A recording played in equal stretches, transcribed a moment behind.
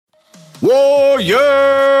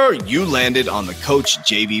Warrior! You landed on the Coach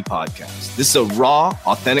JV podcast. This is a raw,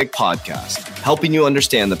 authentic podcast helping you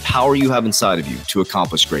understand the power you have inside of you to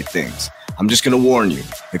accomplish great things. I'm just going to warn you,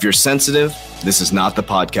 if you're sensitive, this is not the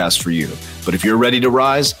podcast for you. But if you're ready to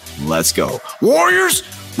rise, let's go. Warriors,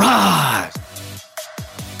 rise!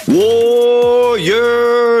 Warriors,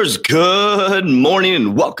 good morning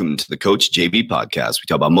and welcome to the Coach JV podcast. We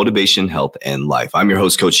talk about motivation, health, and life. I'm your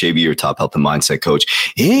host, Coach JV, your top health and mindset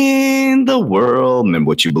coach in the world. Remember,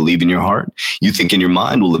 what you believe in your heart, you think in your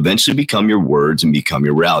mind will eventually become your words and become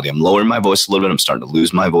your reality. I'm lowering my voice a little bit. I'm starting to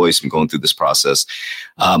lose my voice. I'm going through this process.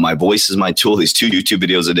 My voice is my tool. These 2 YouTube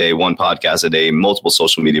videos a day, 1 podcast a day, multiple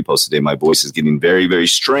social media posts a day. My voice is getting very, very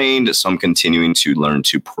strained. So I'm continuing to learn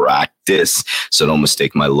to practice. So don't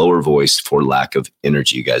mistake my lower voice for lack of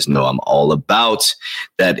energy. You guys know I'm all about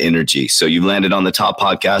that energy. So you landed on the top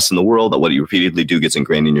podcast in the world. That what you repeatedly do gets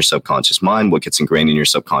ingrained in your subconscious mind. What gets ingrained in your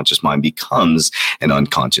subconscious mind becomes an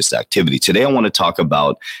unconscious activity. Today, I want to talk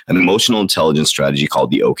about an emotional intelligence strategy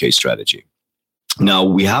called the OK strategy. Now,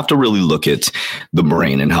 we have to really look at the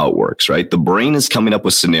brain and how it works, right? The brain is coming up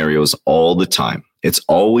with scenarios all the time. It's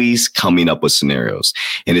always coming up with scenarios.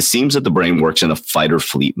 And it seems that the brain works in a fight or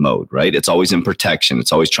fleet mode, right? It's always in protection.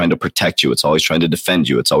 It's always trying to protect you. It's always trying to defend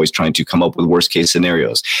you. It's always trying to come up with worst case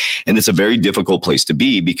scenarios. And it's a very difficult place to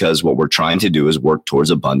be because what we're trying to do is work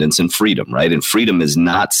towards abundance and freedom, right? And freedom is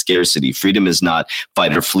not scarcity. Freedom is not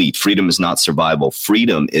fight or fleet. Freedom is not survival.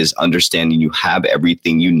 Freedom is understanding you have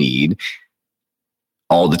everything you need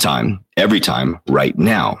all the time, every time, right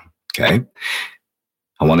now, okay?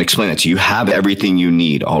 I want to explain that to you. You have everything you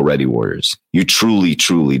need already, warriors. You truly,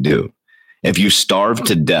 truly do. If you starve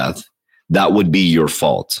to death, that would be your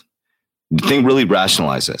fault. The thing, really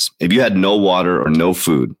rationalize this. If you had no water or no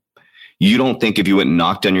food, you don't think if you went and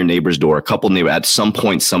knocked on your neighbor's door, a couple neighbors, at some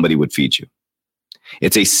point somebody would feed you.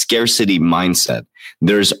 It's a scarcity mindset.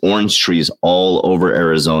 There's orange trees all over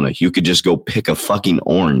Arizona. You could just go pick a fucking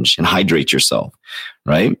orange and hydrate yourself,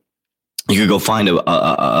 right? You could go find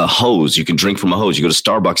a hose. You can drink from a hose. You go to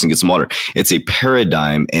Starbucks and get some water. It's a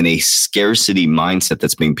paradigm and a scarcity mindset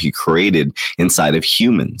that's being created inside of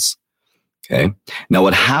humans. Okay. Now,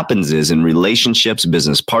 what happens is in relationships,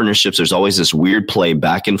 business partnerships, there's always this weird play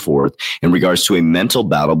back and forth in regards to a mental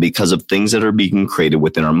battle because of things that are being created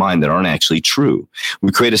within our mind that aren't actually true.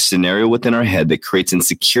 We create a scenario within our head that creates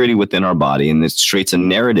insecurity within our body, and it creates a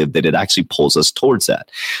narrative that it actually pulls us towards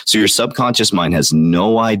that. So your subconscious mind has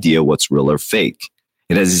no idea what's real or fake.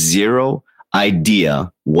 It has zero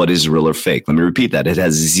idea what is real or fake. Let me repeat that. It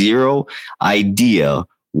has zero idea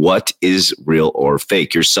what is real or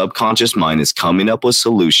fake. Your subconscious mind is coming up with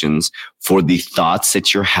solutions for the thoughts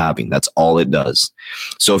that you're having. That's all it does.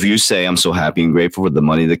 So if you say, I'm so happy and grateful for the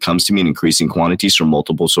money that comes to me in increasing quantities from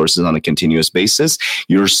multiple sources on a continuous basis,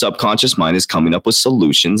 your subconscious mind is coming up with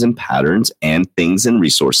solutions and patterns and things and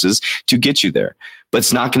resources to get you there. But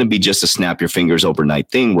it's not going to be just a snap your fingers overnight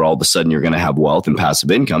thing where all of a sudden you're going to have wealth and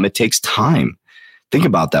passive income. It takes time. Think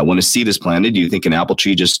about that. When a seed is planted, do you think an apple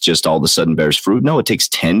tree just all of a sudden bears fruit? No, it takes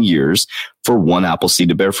 10 years for one apple seed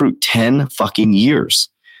to bear fruit. 10 fucking years.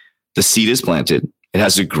 The seed is planted. It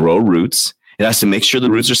has to grow roots. It has to make sure the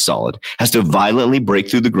roots are solid. It has to violently break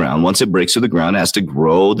through the ground. Once it breaks through the ground, it has to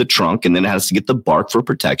grow the trunk, and then it has to get the bark for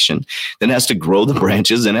protection. Then it has to grow the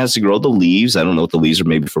branches, then it has to grow the leaves. I don't know what the leaves are,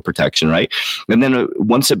 maybe for protection, right? And then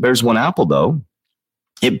once it bears one apple, though,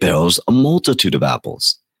 it bears a multitude of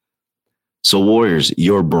apples. So warriors,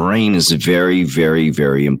 your brain is very, very,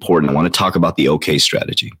 very important. I want to talk about the OK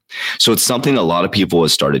strategy. So it's something a lot of people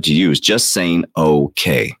have started to use, just saying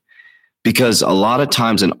OK. Because a lot of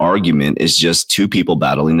times an argument is just two people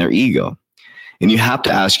battling their ego. And you have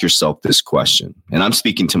to ask yourself this question, and I'm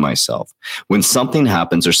speaking to myself. When something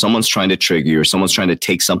happens or someone's trying to trigger you or someone's trying to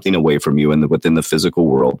take something away from you within the physical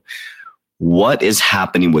world, what is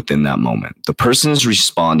happening within that moment? The person is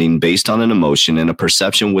responding based on an emotion and a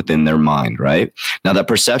perception within their mind, right? Now, that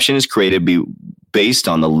perception is created based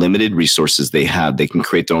on the limited resources they have. They can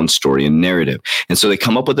create their own story and narrative. And so they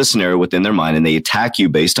come up with a scenario within their mind and they attack you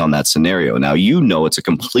based on that scenario. Now, you know it's a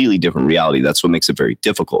completely different reality. That's what makes it very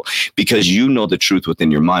difficult because you know the truth within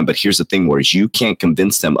your mind. But here's the thing, where you can't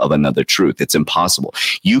convince them of another truth. It's impossible.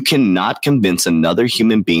 You cannot convince another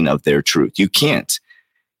human being of their truth. You can't.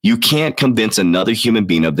 You can't convince another human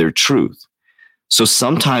being of their truth. So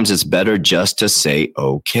sometimes it's better just to say,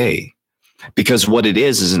 okay. Because what it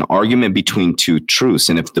is an argument between two truths.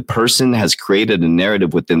 And if the person has created a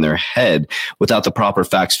narrative within their head without the proper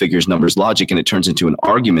facts, figures, numbers, logic, and it turns into an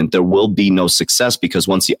argument, there will be no success, because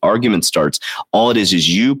once the argument starts, all it is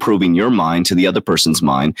you proving your mind to the other person's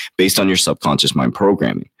mind based on your subconscious mind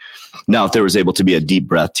programming. Now, if there was able to be a deep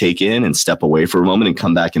breath take in and step away for a moment and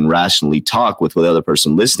come back and rationally talk with the other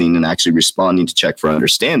person listening and actually responding to check for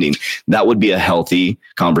understanding, that would be a healthy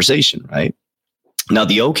conversation, right? Now,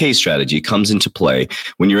 the okay strategy comes into play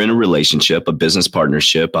when you're in a relationship, a business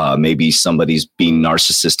partnership, maybe somebody's being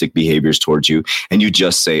narcissistic behaviors towards you, and you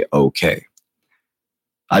just say, okay.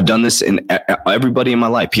 I've done this in everybody in my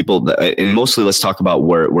life. People, and mostly let's talk about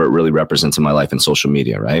where it really represents in my life in social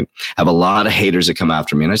media, right? I have a lot of haters that come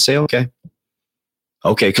after me, and I say, okay.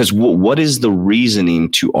 Okay, because what is the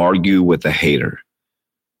reasoning to argue with a hater?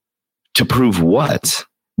 To prove what?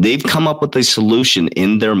 They've come up with a solution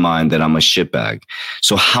in their mind that I'm a shitbag.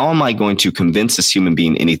 So how am I going to convince this human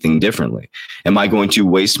being anything differently? Am I going to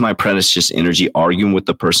waste my precious energy arguing with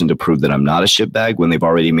the person to prove that I'm not a shitbag when they've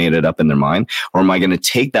already made it up in their mind? Or am I going to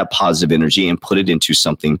take that positive energy and put it into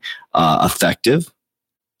something effective,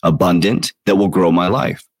 abundant, that will grow my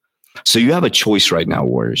life? So you have a choice right now,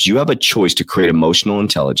 warriors. You have a choice to create emotional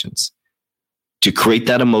intelligence. To create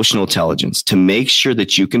that emotional intelligence, to make sure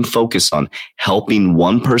that you can focus on helping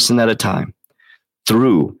one person at a time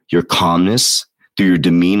through your calmness, through your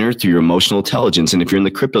demeanor, through your emotional intelligence. And if you're in the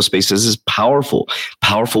crypto space, this is powerful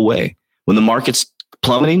way. When the market's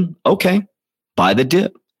plummeting, okay, buy the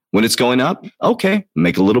dip. When it's going up, okay,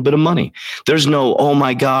 make a little bit of money. There's no, oh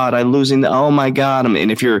my God, I'm losing oh my God.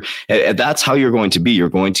 And if that's how you're going to be, you're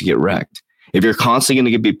going to get wrecked. If you're constantly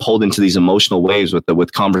going to be pulled into these emotional waves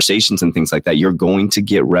with conversations and things like that, you're going to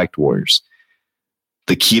get wrecked, warriors.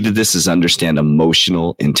 The key to this is understand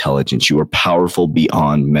emotional intelligence. You are powerful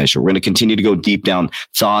beyond measure. We're going to continue to go deep down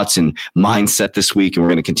thoughts and mindset this week, and we're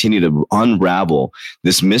going to continue to unravel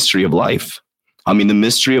this mystery of life. I mean, the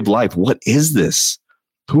mystery of life. What is this?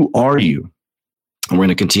 Who are you? And we're going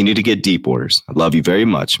to continue to get deep, warriors. I love you very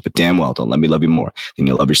much, but damn well, don't let me love you more than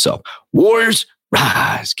you love yourself. Warriors,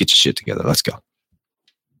 rise. Get your shit together. Let's go.